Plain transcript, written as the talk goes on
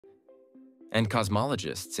And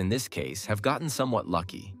cosmologists, in this case, have gotten somewhat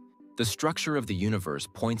lucky. The structure of the universe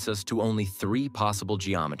points us to only 3 possible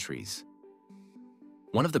geometries.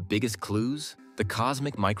 One of the biggest clues? The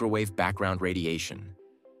cosmic microwave background radiation.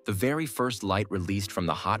 The very first light released from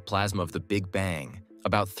the hot plasma of the Big Bang,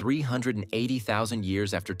 about 380,000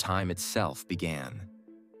 years after time itself began.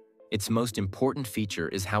 Its most important feature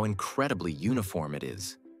is how incredibly uniform it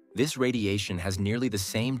is. This radiation has nearly the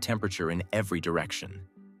same temperature in every direction.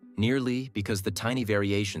 Nearly because the tiny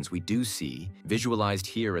variations we do see, visualized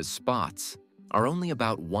here as spots, are only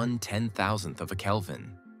about 1/10,000th of a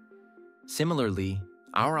Kelvin. Similarly,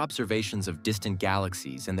 our observations of distant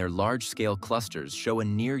galaxies and their large-scale clusters show a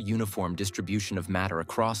near-uniform distribution of matter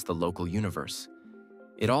across the local universe.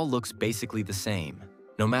 It all looks basically the same,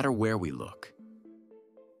 no matter where we look.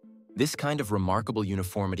 This kind of remarkable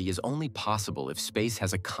uniformity is only possible if space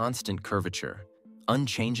has a constant curvature,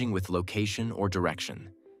 unchanging with location or direction.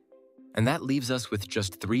 And that leaves us with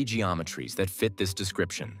just 3 geometries that fit this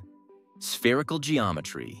description. Spherical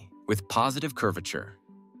geometry with positive curvature,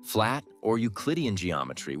 flat or Euclidean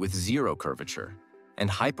geometry with 0 curvature, and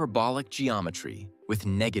hyperbolic geometry with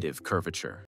negative curvature.